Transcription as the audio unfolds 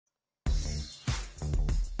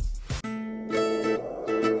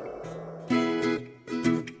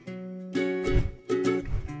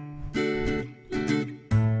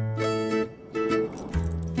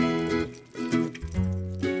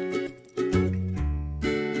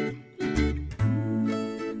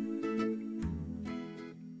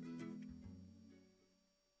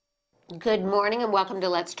Good morning and welcome to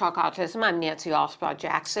Let's Talk Autism. I'm Nancy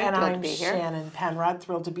Allspaw-Jackson. And Thrilled I'm to be here. Shannon Penrod,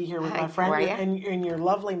 thrilled to be here with Hi, my friend. how are And your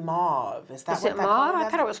lovely mauve. Is that Is what it that mauve? color I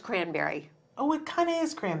thought it was cranberry. Oh, it kind of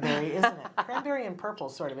is cranberry, isn't it? Cranberry and purple,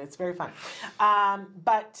 sort of. It's very fun.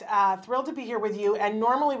 Thrilled to be here with you. And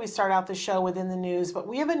normally we start out the show within the news, but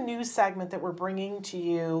we have a news segment that we're bringing to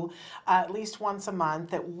you at least once a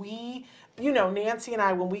month that we, Nancy and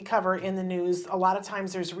I, when we cover in the news, a lot of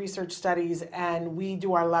times there's research studies and we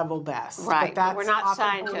do our level best. Right, but we're not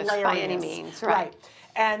scientists by any hilarious. means. Right.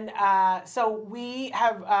 And so we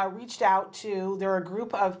have reached out to, there are a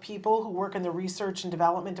group of people who work in the research and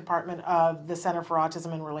development department of the Center for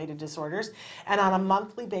Autism and Related Disorders. And on a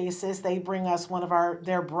monthly basis, they bring us one of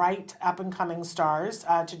their bright up and coming stars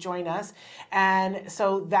to join us. And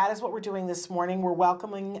so that is what we're doing this morning. We're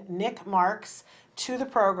welcoming Nick Marks to the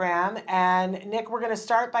program. And Nick, we're going to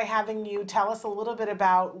start by having you tell us a little bit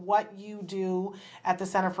about what you do at the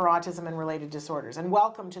Center for Autism and Related Disorders. And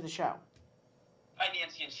welcome to the show. Hi,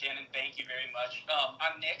 Nancy and Shannon. Thank you very much.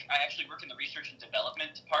 I'm Nick. I actually work in the Research and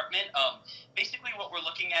Development Department. Basically, what we're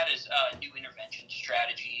looking at is new intervention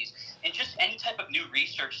strategies and just any type of new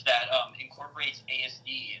research that incorporates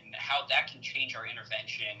ASD and how that can change our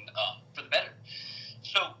intervention for the better.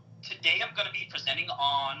 So today I'm going to be presenting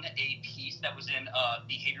on a piece that was in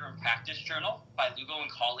Behavior and Practice Journal by Lugo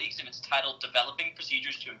and colleagues, and it's titled Developing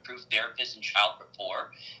Procedures to Improve Therapist and Child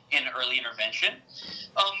Rapport in Early Intervention.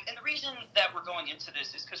 And the reason that we're going into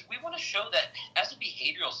this is because we want to show that as a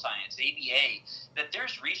behavioral science, ABA, that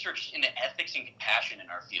there's research into ethics and compassion in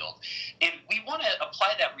our field. And we want to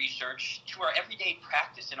apply that research to our everyday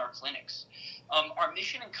practice in our clinics. Our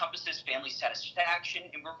mission encompasses family satisfaction,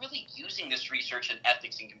 and we're really using this research in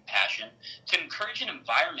ethics and compassion to encourage an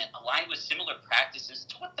environment aligned with similar practices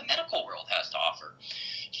to what the medical world has to offer.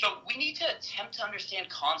 So we need to attempt to understand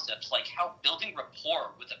concepts like how building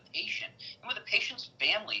rapport with a patient and with a patient's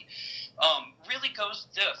family really goes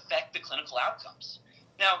to affect the clinical outcomes.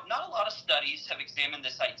 Now, not a lot of studies have examined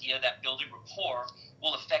this idea that building rapport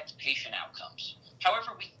will affect patient outcomes.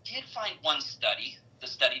 However, we did find one study, the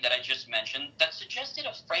study that I just mentioned, that suggested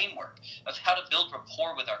a framework of how to build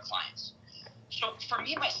rapport with our clients. So for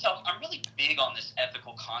me, myself, I'm really big on this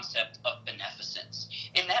ethical concept of beneficence,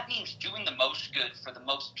 and that means doing the most good for the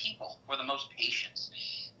most people or the most patients.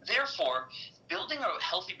 Therefore, building a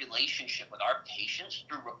healthy relationship with our patients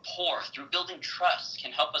through rapport, through building trust,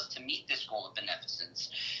 can help us to meet this goal of beneficence,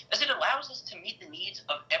 as it allows us to meet the needs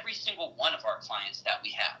of every single one of our clients that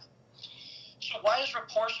we have. So why is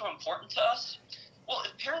rapport so important to us? Well,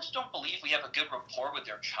 if parents don't believe we have a good rapport with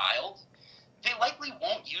their child, they likely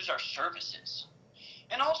won't use our services.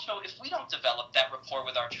 And also, if we don't develop that rapport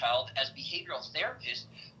with our child as behavioral therapists,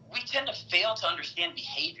 we tend to fail to understand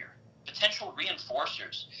behavior, potential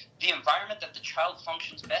reinforcers, the environment that the child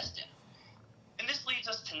functions best in. And this leads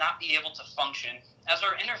us to not be able to function as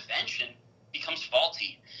our intervention becomes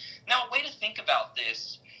faulty. Now, a way to think about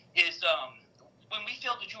this is when we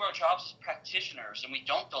fail to do our jobs as practitioners and we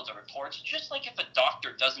don't build a rapport, it's just like if a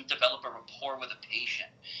doctor doesn't develop a rapport with a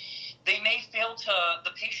patient. The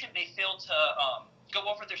patient may fail to go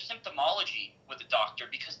over their symptomology with the doctor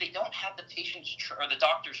because they don't have the patient's or the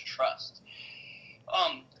doctor's trust.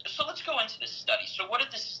 So let's go into this study. So what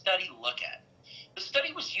did this study look at? The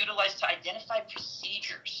study was utilized to identify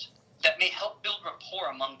procedures that may help build rapport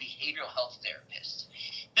among behavioral health therapists.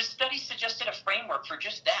 This study suggested a framework for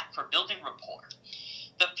just that, for building rapport.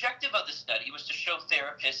 The objective of the study was to show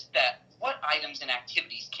therapists that what items and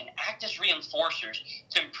activities can act as reinforcers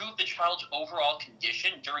to improve the child's overall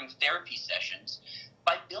condition during therapy sessions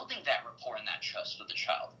by building that rapport and that trust with the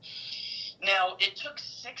child. Now, it took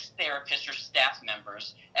 6 therapists or staff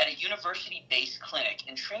members at a university-based clinic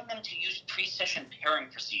and trained them to use pre-session pairing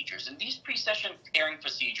procedures. And these pre-session pairing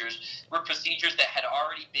procedures were procedures that had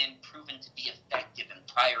already been proven to be effective in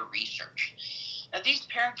prior research. Now, these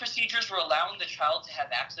pairing procedures were allowing the child to have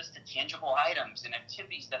access to tangible items and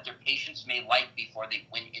activities that their patients may like before they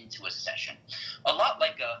went into a session, a lot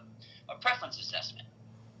like a preference assessment.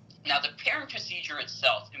 Now, the pairing procedure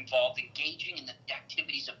itself involved engaging in the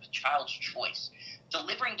activities of the child's choice,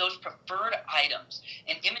 delivering those preferred items,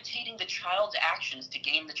 and imitating the child's actions to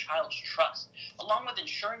gain the child's trust, along with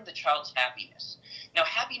ensuring the child's happiness. Now,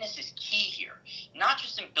 happiness is key here, not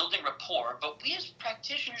just in building rapport, but we as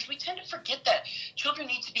practitioners, we tend to forget that children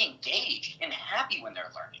need to be engaged and happy when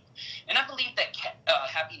they're learning. And I believe that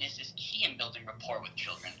happiness is key in building rapport with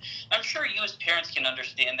children. I'm sure you as parents can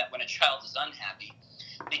understand that when a child is unhappy,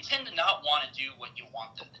 they tend to not want to do what you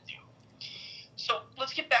want them to do. So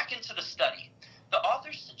let's get back into the study. The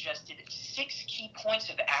authors suggested 6 key points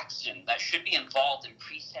of action that should be involved in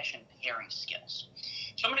pre-session pairing skills.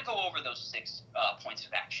 So I'm going to go over those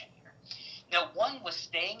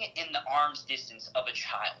distance of a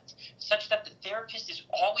child, such that the therapist is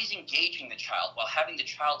always engaging the child while having the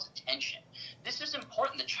child's attention. This is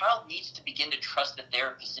important. The child needs to begin to trust the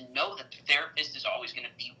therapist and know that the therapist is always going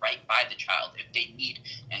to be right by the child if they need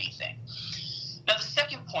anything. Now, the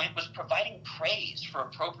second point was providing praise for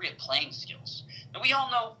appropriate playing skills. Now, we all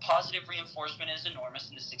know positive reinforcement is enormous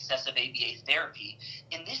in the success of ABA therapy,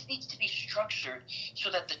 and this needs to be structured so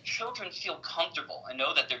that the children feel comfortable and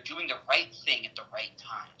know that they're doing the right thing at the right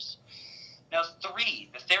times. Now, 3,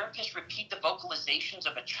 the therapist repeat the vocalizations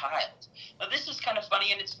of a child. Now, this is kind of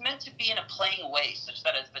funny, and it's meant to be in a playing way, such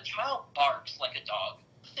that as the child barks like a dog,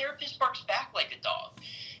 the therapist barks back like a dog.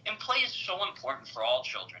 And play is so important for all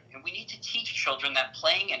children, and we need to teach children that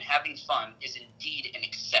playing and having fun is indeed an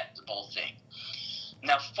acceptable thing.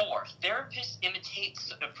 Now, 4, therapists imitate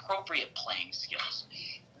appropriate playing skills.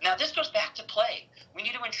 Now, this goes back to play. We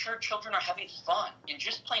need to ensure children are having fun and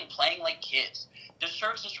just playing like kids. This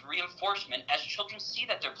serves as reinforcement as children see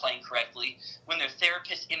that they're playing correctly when their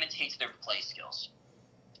therapist imitates their play skills.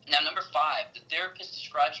 Now, number 5, the therapist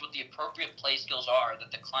describes what the appropriate play skills are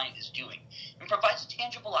that the client is doing and provides a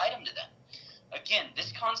tangible item to them. Again,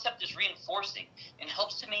 this concept is reinforcing and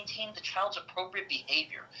helps to maintain the child's appropriate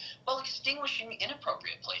behavior while extinguishing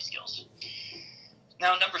inappropriate play skills.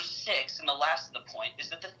 Now, number 6, and the last of the point, is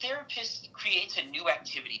that the therapist creates a new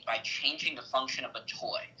activity by changing the function of a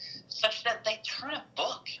toy, such that they turn a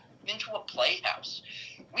book into a playhouse.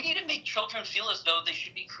 We need to make children feel as though they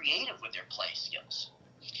should be creative with their play skills.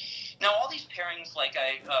 Now, all these pairings, like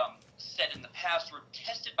I said in the past, were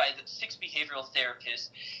tested by the 6 behavioral therapists,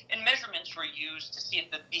 and measurements were used to see if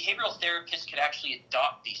the behavioral therapist could actually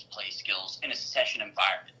adopt these play skills in a session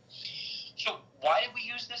environment. So why did we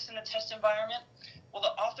use this in a test environment? Well,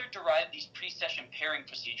 the author derived these pre-session pairing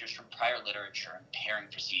procedures from prior literature and pairing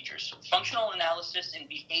procedures, functional analysis, and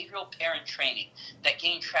behavioral parent training that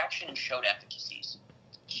gained traction and showed efficacies.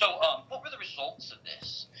 So what were the results of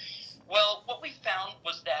this? Well, what we found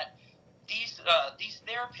was that these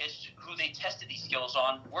therapists who they tested these skills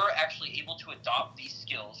on were actually able to adopt these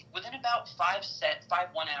skills within about 5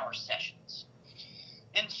 1-hour sessions.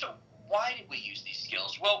 And so why did we use these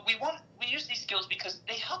skills? Well, we use these skills because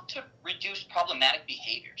they help to reduce problematic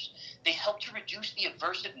behaviors. They help to reduce the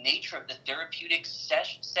aversive nature of the therapeutic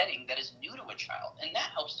setting that is new to a child, and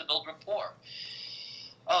that helps to build rapport.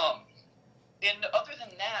 And other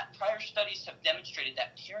than that, prior studies have demonstrated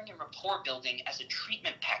that pairing and rapport building as a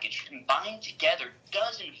treatment package combined together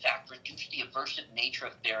does in fact reduce the aversive nature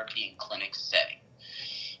of therapy in clinic setting.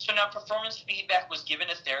 So now performance feedback was given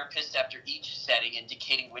to therapists after each setting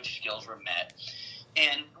indicating which skills were met.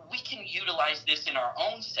 And we can utilize this in our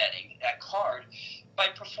own setting at CARD by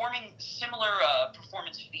performing similar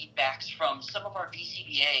performance feedbacks from some of our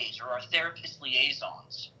BCBAs or our therapist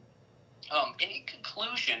liaisons. And in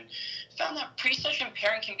conclusion, found that pre-session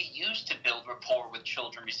pairing can be used to build rapport with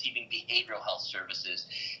children receiving behavioral health services,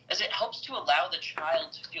 as it helps to allow the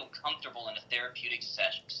child to feel comfortable in a therapeutic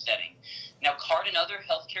setting. Now, CARD and other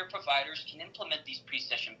healthcare providers can implement these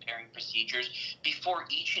pre-session pairing procedures before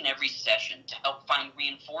each and every session to help find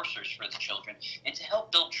reinforcers for the children and to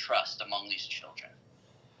help build trust among these children.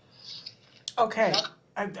 Okay.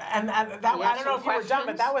 And that, I don't know if you were done,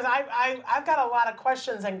 but that was, I've got a lot of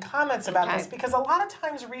questions and comments about this, because a lot of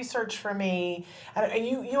times research for me, and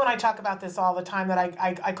you and I talk about this all the time, that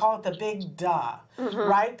I call it the big duh,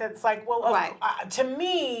 right? That's like, well, to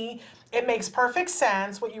me, it makes perfect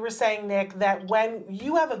sense what you were saying, Nick, that when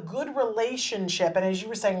you have a good relationship, and as you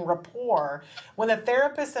were saying, rapport, when a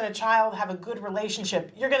therapist and a child have a good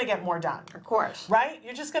relationship, you're going to get more done. Of course. Right?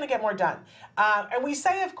 You're just going to get more done. And we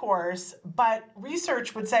say, of course, but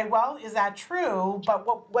research would say, well, is that true?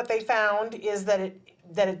 But what they found is that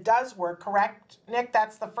it does work, correct, Nick?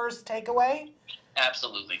 That's the first takeaway?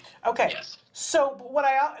 Absolutely. Okay. Yes. So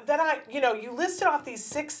you listed off these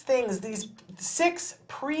 6 things, these 6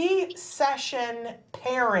 pre-session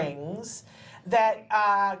pairings that,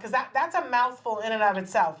 because that's a mouthful in and of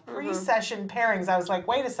itself. Pre-session pairings. I was like,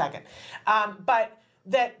 wait a second. But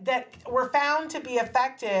that were found to be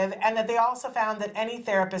effective, and that they also found that any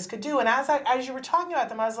therapist could do. And as you were talking about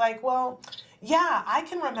them, I was like, well, yeah, I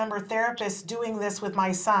can remember therapists doing this with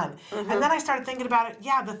my son. And then I started thinking about it,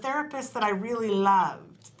 the therapist that I really loved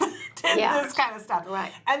did this kind of stuff.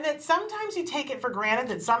 Right. And that sometimes you take it for granted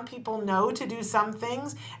that some people know to do some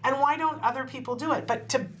things, and why don't other people do it? But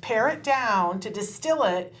to pare it down, to distill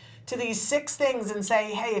it to these 6 things and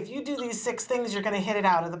say, hey, if you do these 6 things, you're going to hit it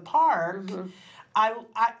out of the park.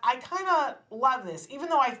 I kind of love this, even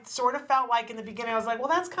though I sort of felt like in the beginning I was like, well,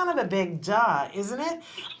 that's kind of a big duh, isn't it?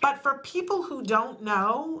 But for people who don't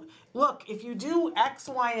know, look, if you do X,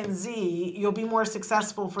 Y, and Z, you'll be more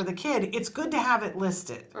successful for the kid. It's good to have it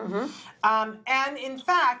listed. And in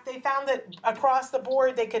fact, they found that across the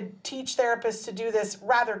board, they could teach therapists to do this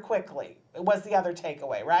rather quickly, was the other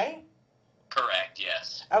takeaway, right? Correct,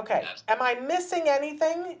 yes. Okay. Absolutely. Am I missing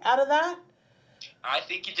anything out of that? I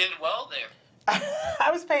think you did well there.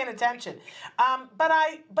 I was paying attention, but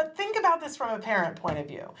think about this from a parent point of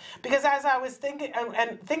view, because as I was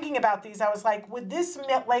thinking about these, I was like, would this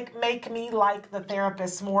make me like the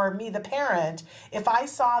therapist more, me the parent, if I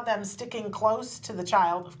saw them sticking close to the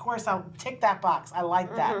child? Of course, I'll tick that box. I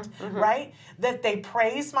like that, right? That they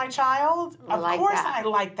praise my child. Of course, I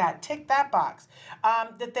like that. Tick that box.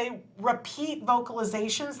 That they repeat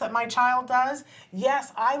vocalizations that my child does.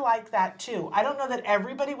 Yes, I like that too. I don't know that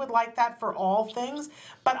everybody would like that for all things,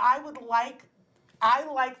 but I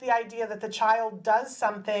like the idea that the child does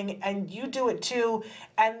something and you do it too,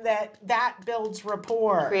 and that builds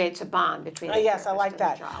rapport. Creates a bond between the yes, I therapist like and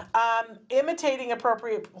that. the child. Imitating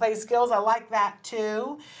appropriate play skills, I like that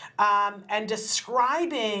too. And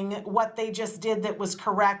describing what they just did that was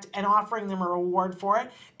correct and offering them a reward for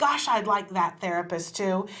it. Gosh, I'd like that therapist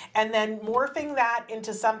too. And then morphing that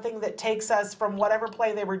into something that takes us from whatever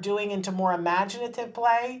play they were doing into more imaginative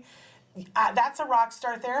play. That's a rock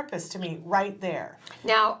star therapist to me, right there.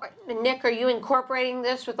 Now, Nick, are you incorporating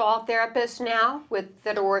this with all therapists now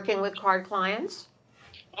that are working with card clients?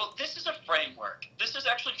 Well, this is a framework. This is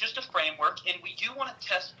actually just a framework, and we do want to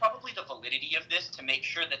test probably the validity of this to make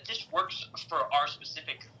sure that this works for our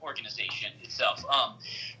specific organization itself.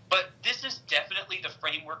 But this is definitely the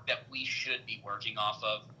framework that we should be working off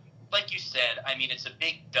of. Like you said, I mean, it's a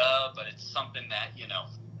big duh, but it's something that,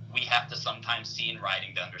 we have to sometimes see in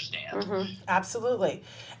writing to understand. Absolutely.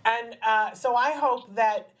 And so I hope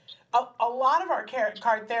that a lot of our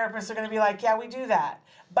card therapists are going to be like, yeah, we do that.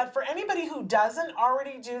 But for anybody who doesn't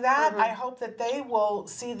already do that, I hope that they will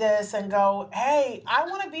see this and go, hey, I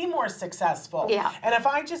want to be more successful. Yeah. And if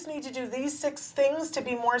I just need to do these 6 things to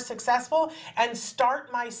be more successful and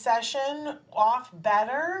start my session off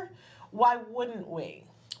better, why wouldn't we?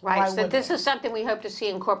 Right, so this is something we hope to see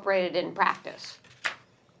incorporated in practice.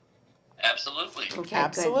 Absolutely. Okay,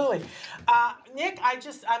 absolutely. Nick,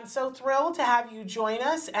 I'm so thrilled to have you join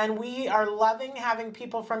us, and we are loving having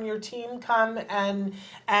people from your team come and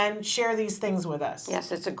share these things with us.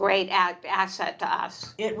 Yes, it's a great asset to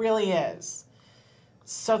us. It really is.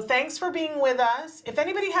 So thanks for being with us. If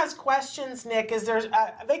anybody has questions, Nick,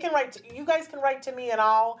 they can you guys can write to me and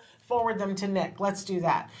I'll forward them to Nick. Let's do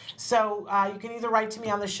that. So you can either write to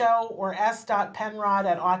me on the show or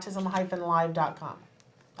s.penrod@autism-live.com.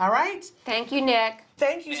 All right? Thank you, Nick.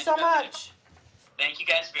 Thank you so much. Thank you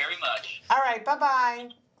guys very much. All right, bye-bye.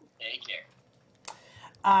 Take care.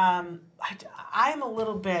 I'm a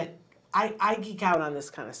little bit, I geek out on this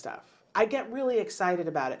kind of stuff. I get really excited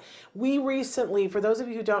about it. We recently, for those of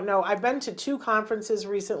you who don't know, I've been to 2 conferences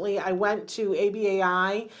recently. I went to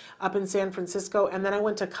ABAI up in San Francisco, and then I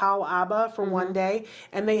went to Kal Aba for one day,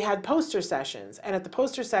 and they had poster sessions. And at the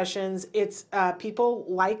poster sessions, it's people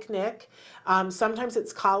like Nick. Sometimes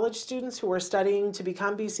it's college students who are studying to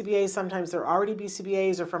become BCBAs. Sometimes they're already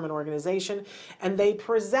BCBAs or from an organization. And they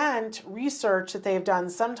present research that they have done.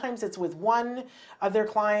 Sometimes it's with one of their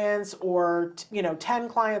clients or 10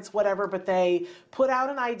 clients, whatever, but they put out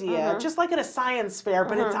an idea, just like at a science fair,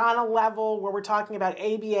 but it's on a level where we're talking about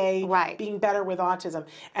ABA being better with autism.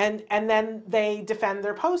 And then they defend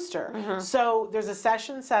their poster. So there's a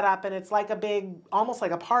session set up, and it's like a big, almost like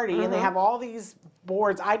a party, and they have all these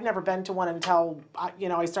boards. I'd never been to one until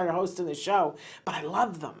I started hosting the show, but I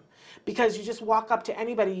love them. Because you just walk up to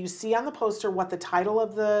anybody, you see on the poster what the title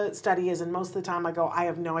of the study is, and most of the time I go, I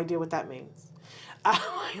have no idea what that means.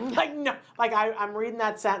 I'm reading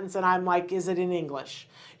that sentence and I'm like, is it in English?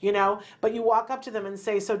 But you walk up to them and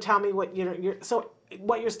say, so tell me what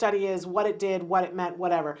what your study is, what it did, what it meant,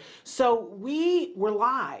 whatever. So we were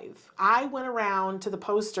live. I went around to the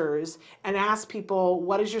posters and asked people,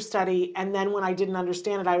 what is your study? And then when I didn't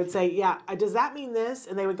understand it, I would say, yeah, does that mean this?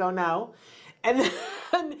 And they would go, no. And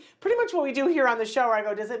then pretty much what we do here on the show, where I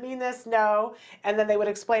go, does it mean this? No. And then they would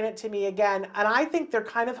explain it to me again. And I think they're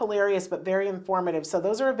kind of hilarious, but very informative. So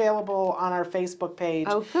those are available on our Facebook page.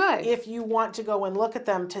 Oh, good. If you want to go and look at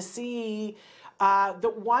them to see.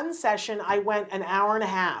 The one session, I went an hour and a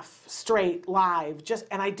half straight live,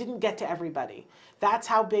 and I didn't get to everybody. That's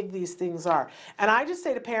how big these things are. And I just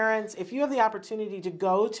say to parents, if you have the opportunity to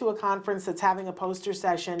go to a conference that's having a poster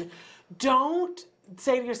session, don't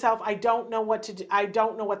say to yourself, I don't know what to do, I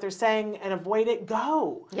don't know what they're saying, and avoid it,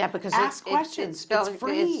 go. Yeah, because ask questions. It's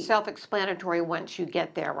free. It's self-explanatory once you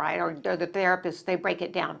get there, right? Or the therapist, they break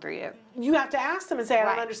it down for you. You have to ask them and say, I don't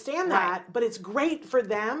Right, understand right. that, but it's great for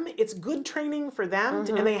them. It's good training for them,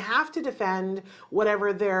 and they have to defend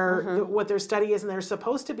whatever what their study is, and they're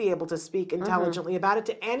supposed to be able to speak intelligently about it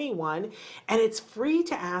to anyone. And it's free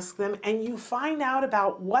to ask them, and you find out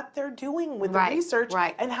about what they're doing with the Right, research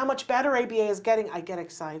right. and how much better ABA is getting. I get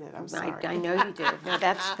excited. I'm sorry. I know you do. No,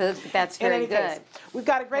 that's In very any good. case, we've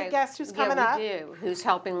got a great guest who's coming up. Yeah, we do. Who's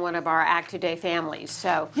helping one of our Act Today families.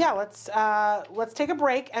 So Yeah, let's take a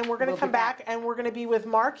break, and we're going to We'll come be back, back. and we're going to be with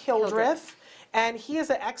Mark Hildreth, and he is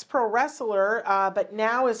an ex-pro wrestler, but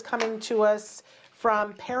now is coming to us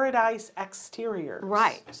from Paradise Exteriors.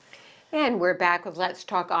 right. And we're back with Let's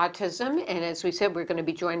Talk Autism, and as we said, we're going to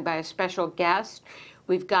be joined by a special guest.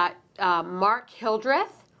 We've got Mark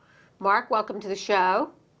Hildreth. Mark, welcome to the show.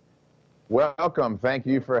 Welcome. Thank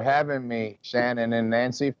you for having me, Shannon and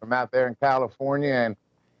Nancy from out there in California. And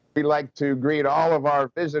we'd like to greet all of our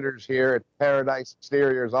visitors here at Paradise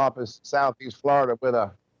Exteriors office, Southeast Florida, with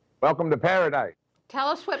a welcome to paradise. Tell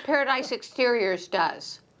us what Paradise Exteriors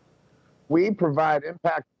does. We provide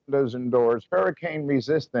impact windows and doors,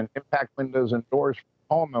 hurricane-resistant impact windows and doors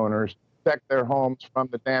for homeowners to protect their homes from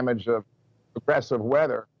the damage of aggressive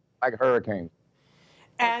weather like hurricanes.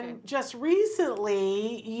 And just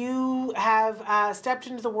recently, you have stepped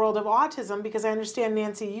into the world of autism, because I understand,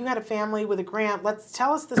 Nancy, you had a family with a grant. Let's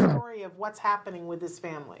tell us the story of what's happening with this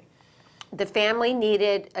family. The family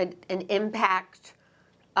needed an impact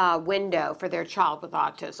window for their child with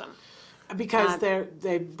autism. Because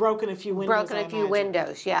they've broken a few windows. Broken a few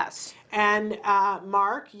windows, yes. And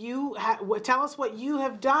Mark, tell us what you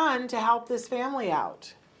have done to help this family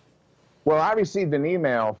out. Well, I received an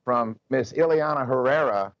email from Miss Ileana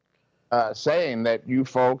Herrera saying that you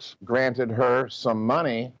folks granted her some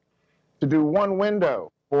money to do one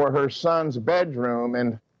window for her son's bedroom,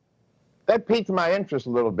 and that piqued my interest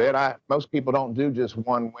a little bit. Most people don't do just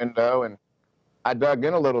one window, and I dug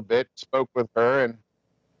in a little bit, spoke with her,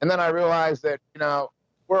 and then I realized that,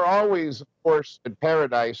 we're always, of course, at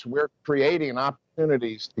Paradise, we're creating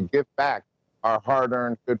opportunities to give back our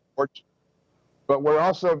hard-earned good fortune. But we're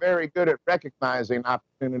also very good at recognizing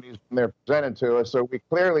opportunities when they're presented to us. So we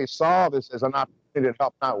clearly saw this as an opportunity to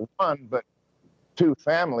help not one, but two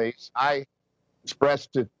families. I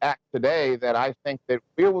expressed to ACT today that I think that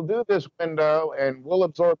we will do this window and we'll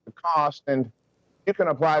absorb the cost, and you can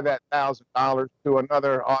apply that $1,000 to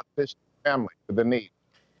another autistic family for the need.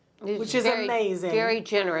 Which is amazing. Very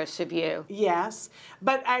generous of you. Yes.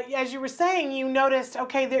 But as you were saying, you noticed,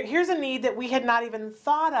 okay, here's a need that we had not even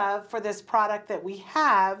thought of for this product that we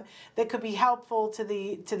have that could be helpful to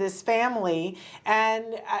this family.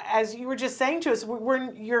 And as you were just saying to us,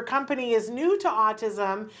 your company is new to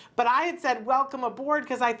autism, but I had said welcome aboard,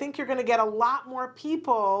 because I think you're going to get a lot more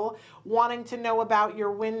people wanting to know about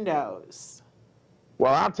your windows.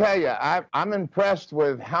 Well, I'll tell you, I'm impressed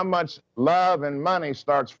with how much love and money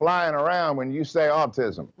starts flying around when you say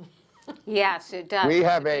autism. Yes, it does. We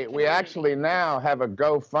actually now have a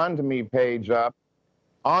GoFundMe page up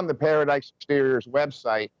on the Paradise Exteriors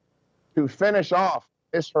website to finish off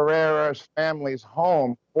Miss Herrera's family's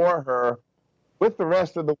home for her with the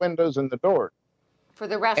rest of the windows and the doors. For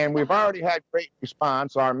the rest And we've already had great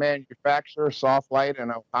response. Our manufacturer, Softlight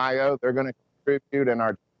in Ohio, they're going to contribute, and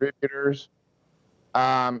our distributors.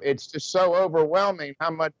 It's just so overwhelming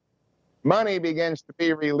how much money begins to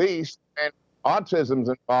be released and autism's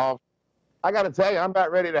involved. I got to tell you, I'm about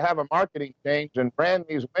ready to have a marketing change and brand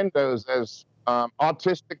these windows as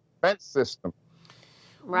autistic defense system.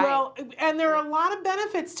 Right. Well, and there are a lot of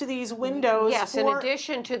benefits to these windows. Yes, in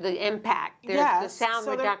addition to the impact, there's the sound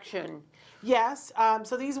reduction. Yes,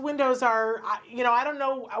 so these windows are, I don't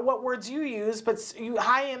know what words you use, but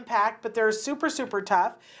high impact, but they're super, super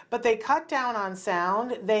tough. But they cut down on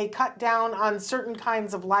sound. They cut down on certain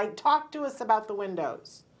kinds of light. Talk to us about the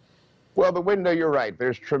windows. Well, the window, you're right.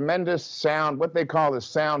 There's tremendous sound, what they call the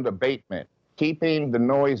sound abatement, keeping the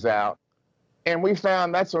noise out. And we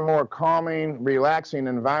found that's a more calming, relaxing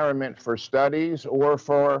environment for studies or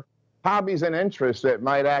for hobbies and interests that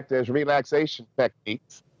might act as relaxation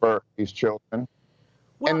techniques for these children.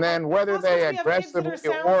 Well, and then whether they aggressively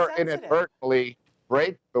or inadvertently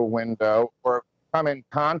break the window or come in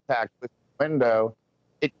contact with the window,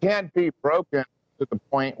 it can't be broken to the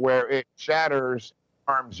point where it shatters,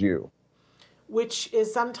 harms you. Which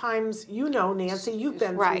is sometimes, Nancy, you've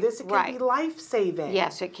been through this, it can be life-saving.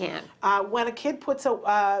 Yes, it can. When a kid puts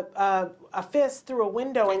a fist through a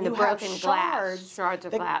window and you have shards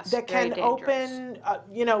of glass that can open,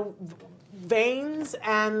 veins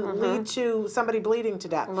and lead to somebody bleeding to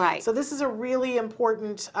death. Right. So this is a really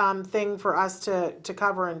important thing for us to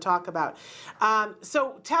cover and talk about.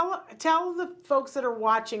 So tell the folks that are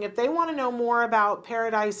watching, if they want to know more about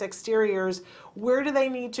Paradise Exteriors, where do they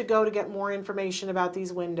need to go to get more information about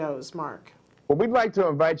these windows, Mark? Well, we'd like to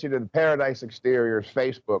invite you to the Paradise Exteriors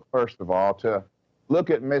Facebook, first of all, to look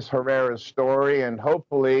at Miss Herrera's story, and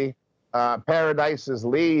hopefully Paradise's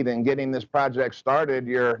lead in getting this project started,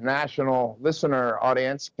 your national listener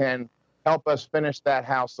audience, can help us finish that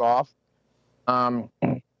house off.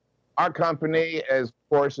 Our company, of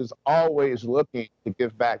course, is always looking to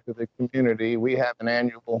give back to the community. We have an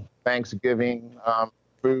annual Thanksgiving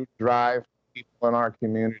food drive for people in our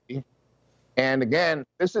community. And again,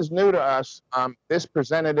 this is new to us. This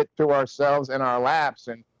presented it to ourselves in our laps,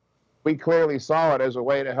 and we clearly saw it as a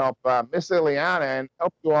way to help Miss Ileana and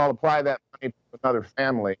help you all apply that money to another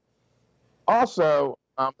family. Also,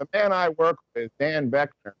 the man I work with, Dan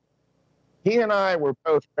Beckner, he and I were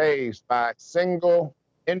both raised by single,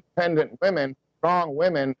 independent women, strong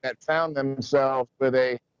women that found themselves with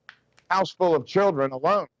a house full of children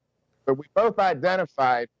alone. So we both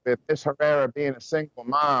identified with Miss Herrera being a single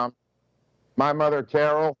mom, my mother,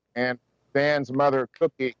 Carol, and Dan's mother,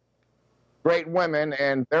 Cookie. Great women,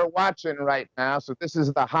 and they're watching right now. So this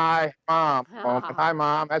is the hi, mom moment. Hi,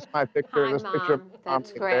 mom. That's my picture. Hi, This picture of Mom. mom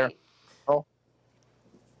That's right there. great. Oh.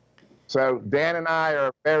 So Dan and I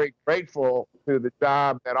are very grateful to the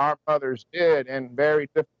job that our mothers did in very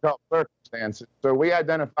difficult circumstances. So we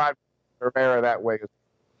identified Herrera that way.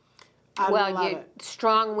 Well, love you're it.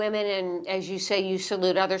 strong women, and as you say, you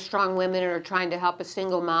salute other strong women and are trying to help a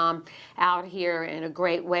single mom out here in a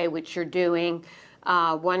great way, which you're doing.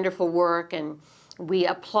 Wonderful work, and we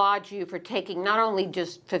applaud you for taking, not only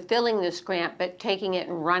just fulfilling this grant, but taking it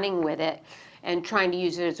and running with it and trying to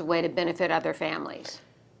use it as a way to benefit other families.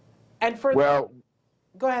 And for Well,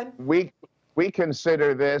 go ahead. we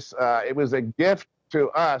consider this, it was a gift to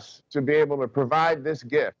us to be able to provide this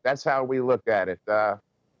gift. That's how we look at it.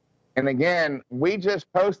 And again, we just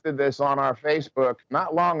posted this on our Facebook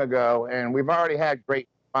not long ago, and we've already had great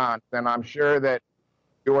response. And I'm sure that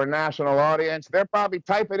your national audience, they're probably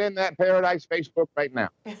typing in that Paradise Facebook right now.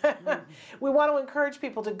 We want to encourage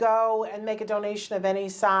people to go and make a donation of any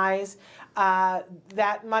size.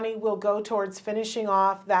 That money will go towards finishing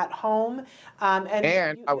off that home.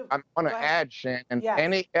 I want to add, Shannon, Yes.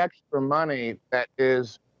 any extra money that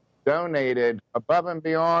is donated above and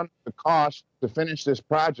beyond the cost to finish this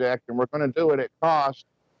project, and we're going to do it at cost,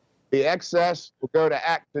 the excess will go to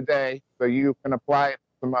Act Today, so you can apply it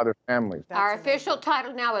to some other families. Our official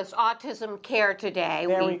title now is Autism Care Today.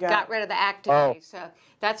 There We we go. got rid of the Act Today, Oh. so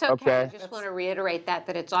that's okay. Okay. I just want to reiterate that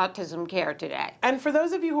it's Autism Care Today. And for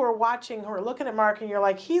those of you who are watching, who are looking at Mark and you're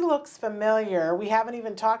like, he looks familiar, we haven't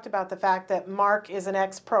even talked about the fact that Mark is an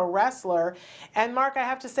ex-pro wrestler. And Mark, I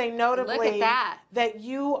have to say notably Look at that.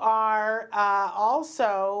 you are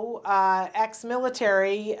also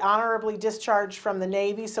ex-military, honorably discharged from the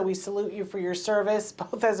Navy, so we salute you for your service,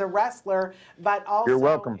 both as a wrestler, but also You're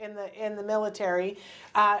welcome. in the military.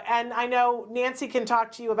 And I know Nancy can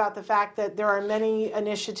talk to you about the fact that there are many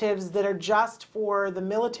initiatives that are just for the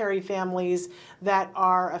military families that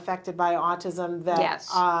are affected by autism that Yes.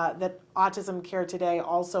 that Autism Care Today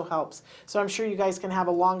also helps. So I'm sure you guys can have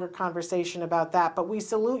a longer conversation about that. But we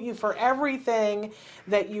salute you for everything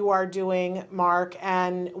that you are doing, Mark,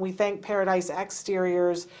 and we thank Paradise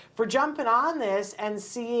Exteriors for jumping on this and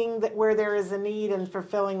seeing that where there is a need and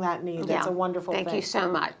fulfilling that need. That's a wonderful thing. Thank you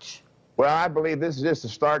so much. Well, I believe this is just a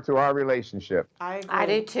start to our relationship. I agree. I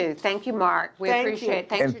do too. Thank you, Mark. We Thank appreciate you. it.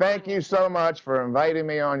 Thanks And for thank joining you us. so much for inviting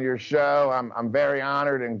me on your show. I'm very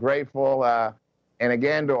honored and grateful. And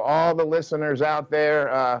again, to all the listeners out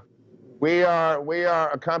there, we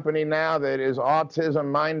are a company now that is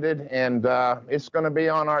autism minded, and it's going to be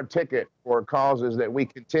on our ticket for causes that we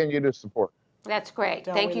continue to support. That's great.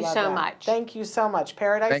 Don't Thank we you love so that? much. Thank you so much.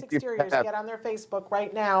 Paradise Thank you, Exteriors, Pat. get on their Facebook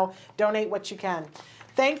right now. Donate what you can.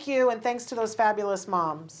 Thank you, and thanks to those fabulous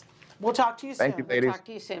moms. We'll talk to you soon. Thank you, ladies. Talk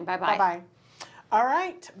to you soon. Bye-bye. Bye-bye. All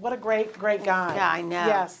right. What a great guy. Yeah, I know.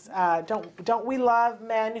 Yes. Don't we love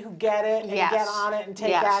men who get it and Yes. get on it and take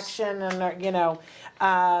Yes. action and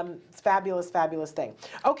are, it's fabulous thing.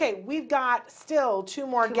 Okay, we've got still two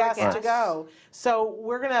more guests to guests. go. So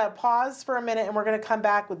we're gonna pause for a minute and we're gonna come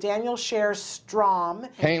back with Daniel Scher Strom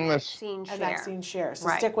Painless. Scene and share. Maxine Scher. So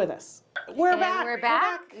Right. stick with us. We're And back. we're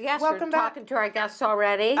back. Yes, Welcome we're back. talking to our guests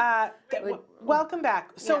already. Welcome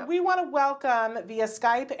back. So Yeah. we want to welcome via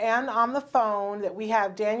Skype and on the phone that we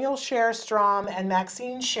have Daniel Scherstrom and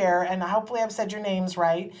Maxine Scher, and hopefully I've said your names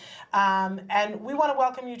right. And we want to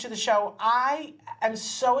welcome you to the show. I am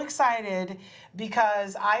so excited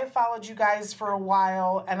because I have followed you guys for a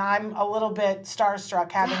while, and I'm a little bit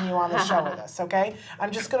starstruck having you on the show with us, okay?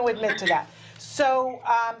 I'm just going to admit to that. So,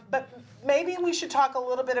 but maybe we should talk a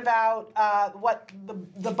little bit about what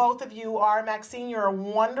the both of you are. Maxine, you're a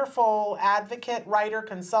wonderful advocate, writer,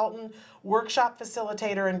 consultant, workshop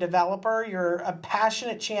facilitator, and developer. You're a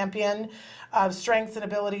passionate champion of strengths and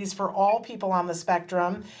abilities for all people on the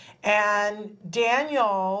spectrum. And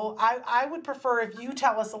Daniel, I would prefer if you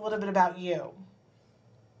tell us a little bit about you.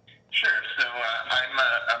 Sure. So I'm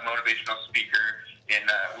a motivational speaker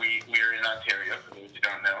we're in Ontario, for those who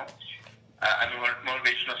don't know. I'm a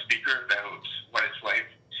motivational speaker about what it's like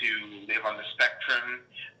to live on the spectrum.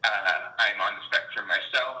 I'm on the spectrum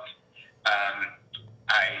myself.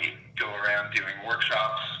 I go around doing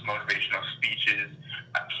workshops, motivational speeches,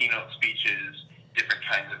 keynote speeches, different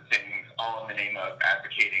kinds of things, all in the name of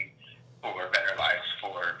advocating for better lives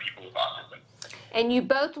for people with autism. And you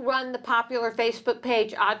both run the popular Facebook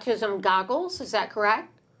page Autism Goggles, is that correct?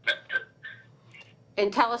 That's good.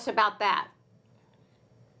 And tell us about that.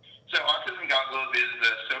 So Autism Goggles is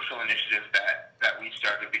a social initiative that we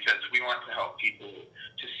started because we want to help people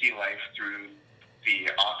to see life through the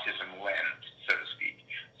autism lens, so to speak.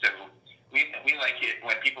 So we like it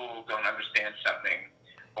when people don't understand something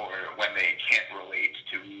or when they can't relate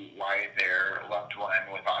to why their loved one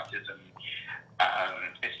with autism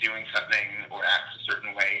is doing something or acts a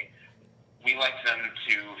certain way. We like them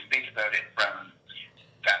to think about it from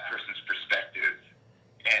that person's perspective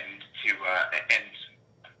and to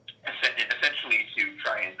essentially to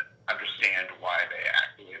try and understand why they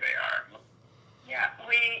act the way they are. Yeah,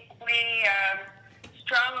 we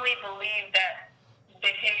strongly believe that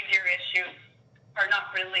behavior issues are not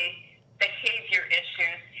really behavior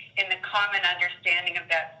issues in the common understanding of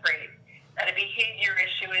that phrase. That a behavior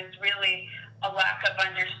issue is really a lack of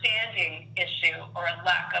understanding issue or a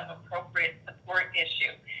lack of appropriate support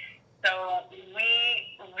issue. So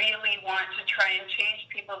we really want to try and change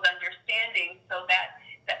people's understanding so that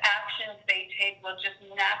the actions they take will just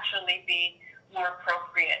naturally be more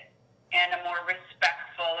appropriate and a more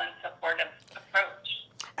respectful and supportive approach.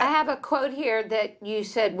 I have a quote here that you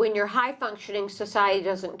said, when you're high functioning, society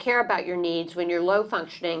doesn't care about your needs. When you're low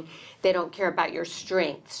functioning, they don't care about your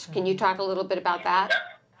strengths. Can you talk a little bit about that?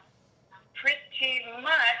 Pretty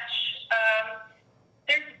much.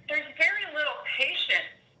 There's very little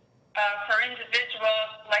patience for individuals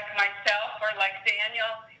like myself or like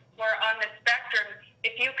Daniel who are on the spectrum.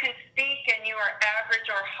 If you can speak and you are average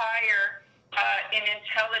or higher in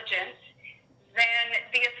intelligence, then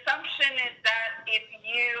the assumption is that if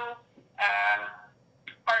you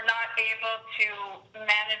are not able to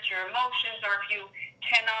manage your emotions, or if you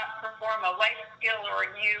cannot perform a life skill, or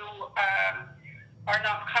you are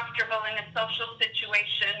not comfortable in a social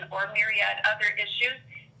situation or myriad other issues,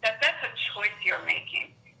 that's a choice you're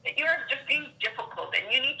making. That you're just being difficult and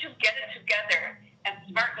you need to get it together and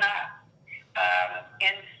smarten up.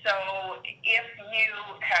 And so if you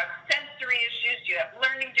have sensory issues, you have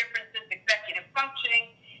learning differences, executive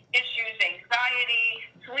functioning issues, anxiety,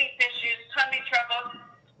 sleep issues, tummy trouble,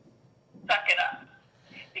 suck it up.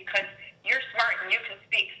 Because you're smart and you can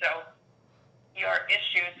speak, so your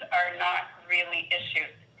issues are not really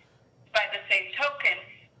issues. By the same token,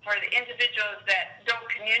 for the individuals that don't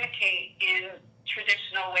communicate in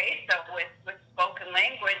traditional ways, so with spoken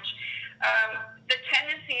language, the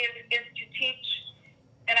tendency is to teach,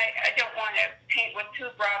 and I don't want to paint with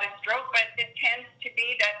too broad a stroke, but it tends to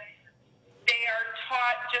be that they are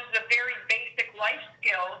taught just the very basic life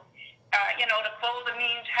skills, to fold a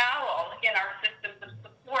mean towel in our systems of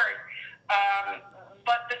support,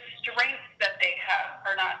 but the strengths that they have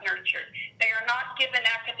are not nurtured. They are not given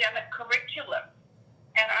academic curriculum.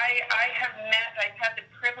 And I've had the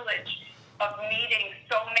privilege of meeting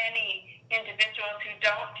so many individuals who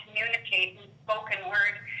don't communicate in spoken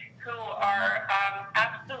word, who are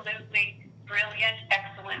absolutely brilliant,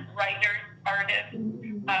 excellent writers, artists,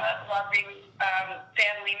 loving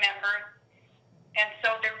family members. And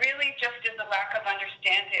so there really just is a lack of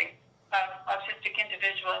understanding of autistic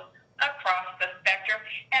individuals across the spectrum.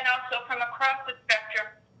 And also from across the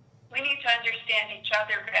spectrum, we need to understand each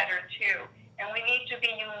other better too. And we need to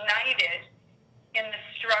be united in the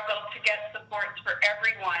struggle to get supports for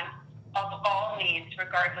everyone of all needs,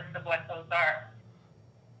 regardless of what those are.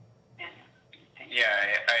 Yeah,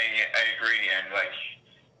 I agree, and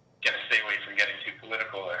gonna stay away from getting too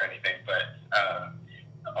political or anything, but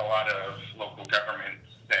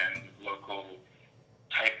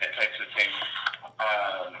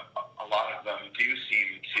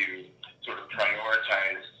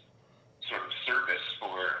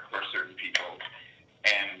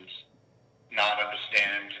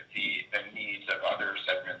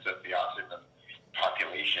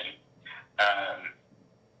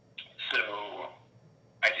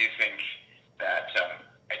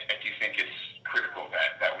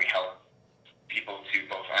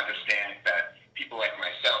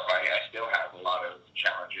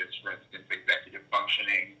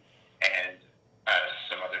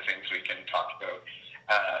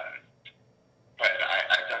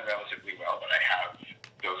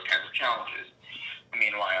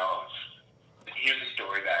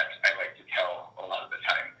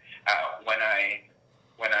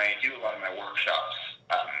workshops,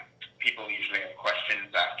 people usually have questions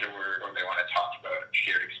afterward, or they want to talk about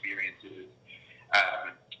shared experiences.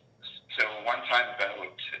 So one time, about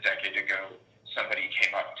a decade ago, somebody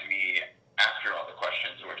came up to me after all the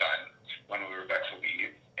questions were done when we were about to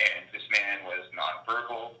leave, and this man was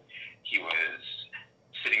nonverbal. He was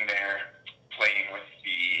sitting there playing with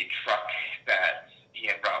the truck that he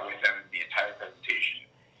had brought with him the entire presentation,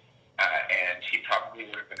 and he probably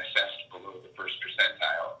would have been assessed below the first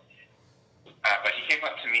percentile. But he came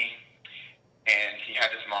up to me, and he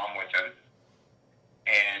had his mom with him,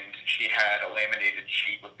 and she had a laminated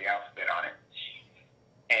sheet with the alphabet on it,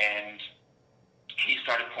 and he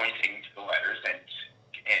started pointing to the letters and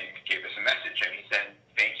gave us a message, and he said,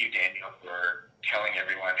 "Thank you, Daniel, for telling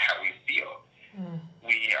everyone how we feel.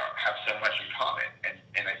 We have so much in common,"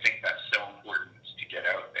 and I think that's so important to get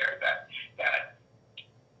out there, that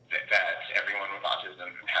everyone with autism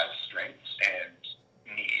has strengths and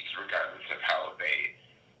needs, regardless of how they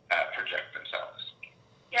project themselves.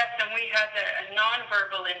 Yes, and we had a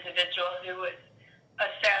nonverbal individual who was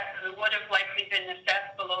assessed, who would have likely been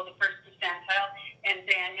assessed below the first percentile, and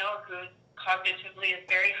Daniel, who cognitively is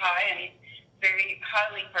very high and he's very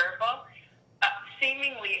highly verbal,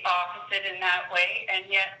 seemingly opposite in that way, and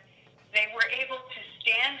yet they were able to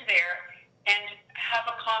stand there and have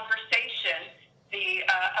a conversation, the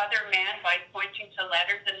other man by pointing to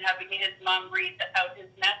letters and having his mom read out his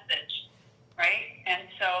message, right? And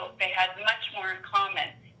so they had much more in common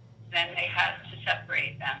than they had to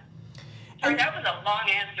separate them. Sorry, that was a long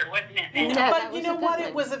answer, wasn't it? No, But you know what?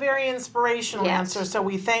 It was a very inspirational answer, so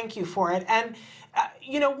we thank you for it. And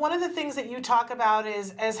you know, one of the things that you talk about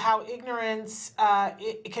is how ignorance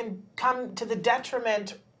it can come to the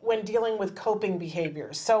detriment when dealing with coping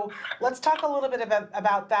behaviors. So let's talk a little bit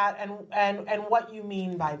about that and what you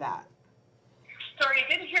mean by that. Sorry,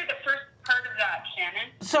 I didn't hear the first part of that,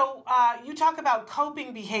 Shannon. So you talk about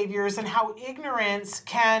coping behaviors and how ignorance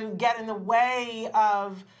can get in the way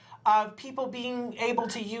of people being able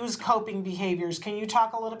to use coping behaviors. Can you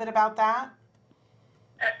talk a little bit about that?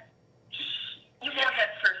 You go ahead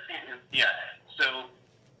first, Shannon. Yeah, so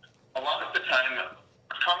a lot of the time, a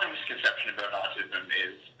common misconception about autism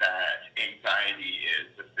is that anxiety is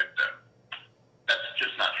a symptom. That's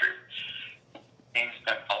just not true. And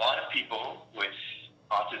a lot of people with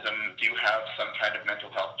autism do have some kind of mental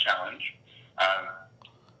health challenge.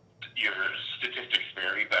 Your statistics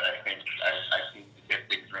vary, but I think I've seen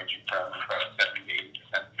statistics ranging from about 70 to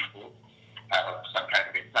 80% of people have some kind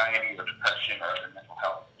of anxiety or depression or other mental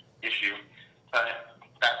health issue. But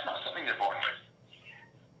that's not something they're born with,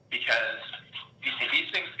 because these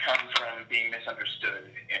things come from being misunderstood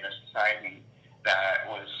in a society that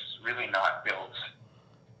was really not built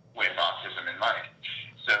with autism in mind.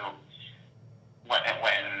 So when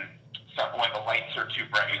the lights are too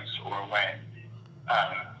bright, or when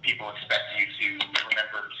people expect you to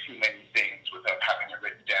remember too many things without having it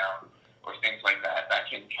written down, or things like that, that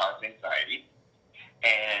can cause anxiety,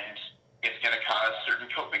 and it's going to cause certain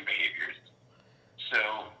coping behaviors. So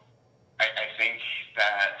I think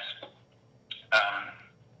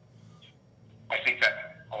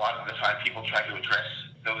that a lot of the time people try to address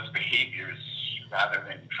those behaviors rather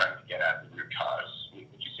than trying to get at the root cause. Would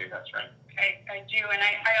you say that's right? I do, and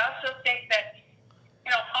I also think that,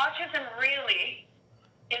 you know, autism really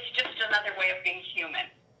is just another way of being human.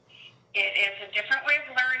 It is a different way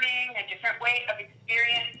of learning, a different way of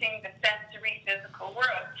experiencing the sensory, physical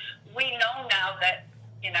world. We know now that,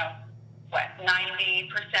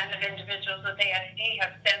 90% of individuals with ASD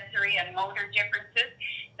have sensory and motor differences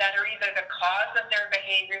that are either the cause of their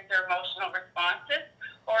behaviors or emotional responses,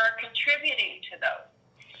 or are contributing to those.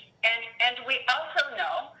 And we also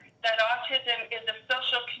know that autism is a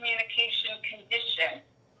social communication condition,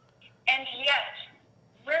 and yet,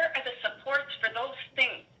 where are the supports for those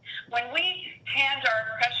things? When we hand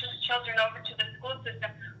our precious children over to the school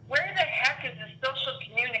system, where the heck is the social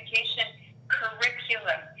communication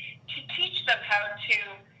curriculum to teach them how to,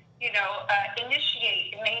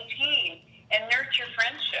 initiate, maintain, and nurture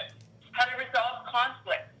friendship, how to resolve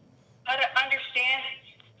conflict, how to understand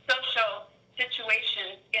social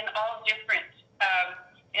situations in all different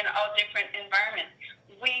environments?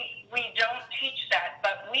 We don't teach that,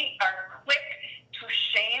 but we are quick to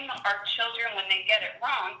shame our children when they get it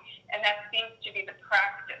wrong, and that seems to be the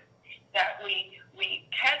practice, that we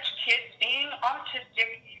catch kids being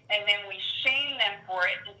autistic and then we shame them for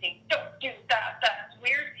it and say, don't do that, that's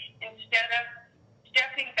weird, instead of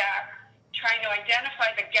stepping back, trying to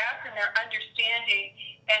identify the gap in their understanding,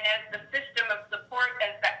 and as the system of support,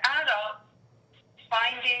 as the adult,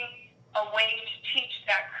 finding a way to teach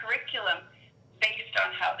that curriculum based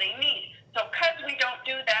on how they need. So because we don't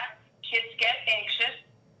do that, kids get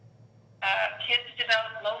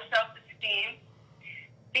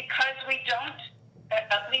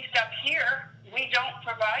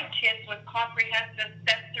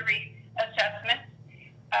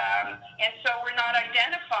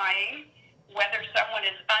identifying whether someone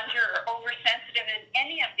is under or oversensitive in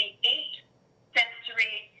any of the 8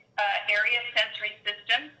 sensory sensory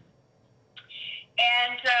systems.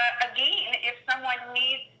 And again, if someone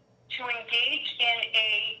needs to engage in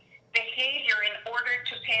a behavior in order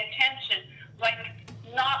to pay attention, like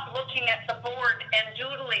not looking at the board and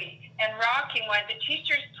doodling and rocking while the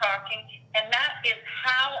teacher's talking, and that is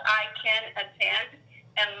how I can attend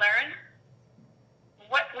and learn,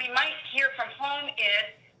 what we might hear from home is,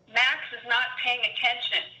 Max is not paying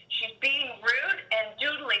attention. She's being rude and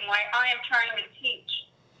doodling while I am trying to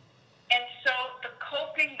teach. And so the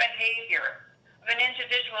coping behavior of an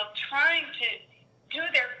individual trying to do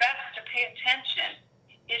their best to pay attention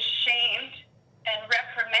is shamed and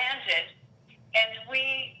reprimanded, and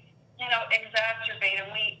we, exacerbate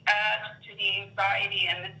and we add to the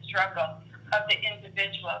anxiety and the struggle of the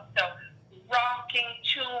individual. So rocking,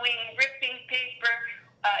 chewing, ripping paper,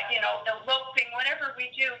 eloping, whatever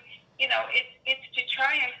we do, it's to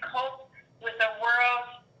try and cope with a world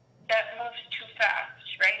that moves too fast,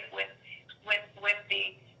 right? With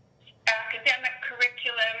the academic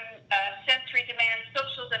curriculum, sensory demands,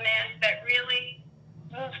 social demands that really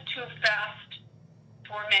move too fast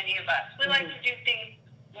for many of us. We like to do things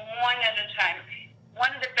one at a time.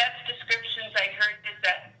 One of the best descriptions I heard is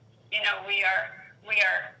that, we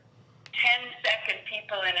are 10-second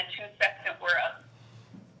people in a 2-second world.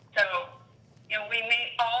 So, we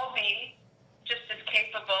may all be just as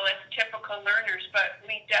capable as typical learners, but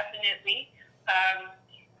we definitely,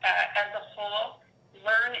 as a whole,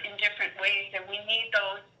 learn in different ways, and we need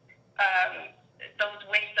those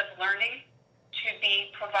ways of learning to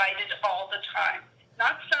be provided all the time.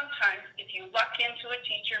 Not sometimes, if you luck into a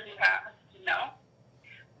teacher who happens to know,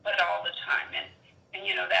 but all the time. And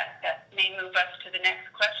that may move us to the next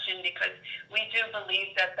question, because we do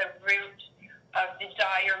believe that the root of the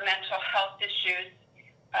dire mental health issues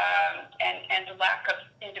and lack of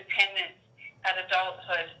independence at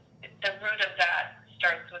adulthood, the root of that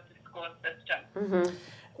starts with the school system. Mm-hmm.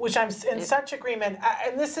 Which I'm in such agreement,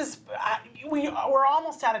 and this is, we're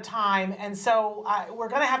almost out of time, and so we're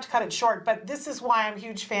going to have to cut it short, but this is why I'm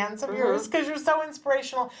huge fans of yours, because you're so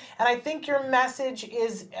inspirational, and I think your message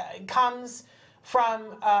comes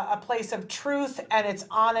from a place of truth, and it's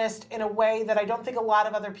honest in a way that I don't think a lot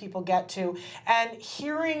of other people get to. And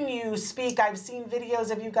hearing you speak, I've seen videos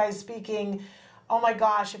of you guys speaking. Oh my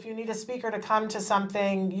gosh, if you need a speaker to come to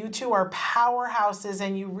something, you two are powerhouses,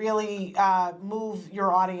 and you really move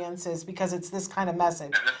your audiences because it's this kind of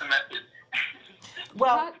message.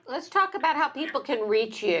 Well, let's talk about how people can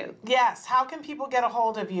reach you. Yes, how can people get a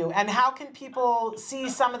hold of you, and how can people see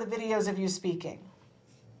some of the videos of you speaking?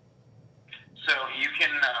 So you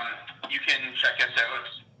can check us out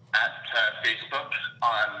at Facebook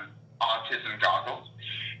on Autism Goggles,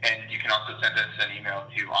 and you can also send us an email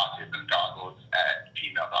to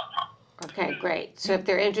autismgoggles@gmail.com. Okay, great. So if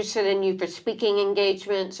they're interested in you for speaking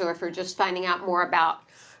engagements, or if they're just finding out more about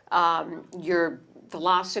your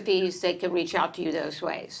philosophies, they can reach out to you those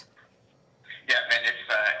ways. Yeah, and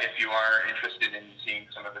if you are interested in seeing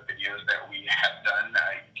some of the videos that we have done,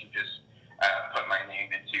 you can just put my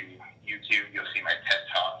name into YouTube. You'll see my TED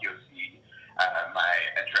Talk. You'll see my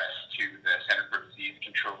address to the Center for Disease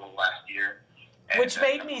Control last year. Which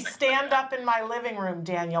made me stand up in my living room,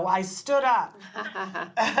 Daniel. I stood up. Thank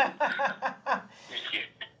you.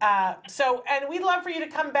 And we'd love for you to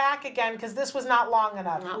come back again, because this was not long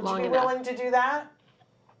enough. Would you be willing to do that?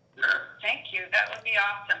 Sure. Thank you. That would be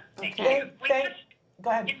awesome. Thank Okay. you. Go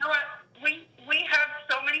ahead. You know what? We have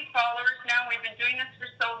so many followers now. We've been doing this for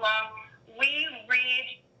so long. We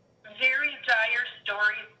read very dire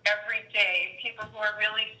stories every day. People who are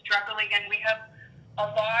really struggling, and we have a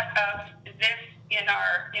lot of this in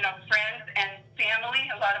our, friends and family,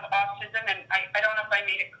 a lot of autism, and I don't know if I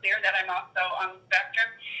made it clear that I'm also on the spectrum.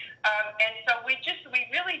 And so we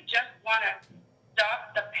really just want to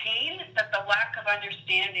stop the pain that the lack of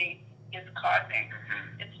understanding is causing.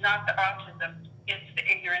 It's not the autism, it's the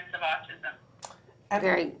ignorance of autism.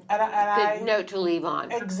 Very good note to leave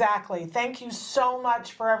on. Exactly. Thank you so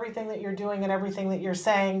much for everything that you're doing and everything that you're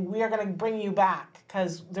saying. We are going to bring you back,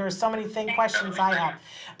 because there are so many questions I have.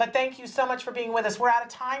 But thank you so much for being with us. We're out of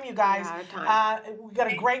time, you guys. We're out of time. We've got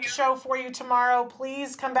a great show for you tomorrow.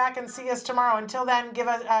 Please come back and see us tomorrow. Until then, give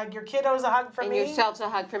us, your kiddos a hug from me. And yourselves a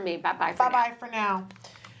hug from me. Bye-bye for now. Bye-bye for now.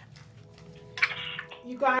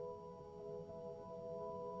 You guys.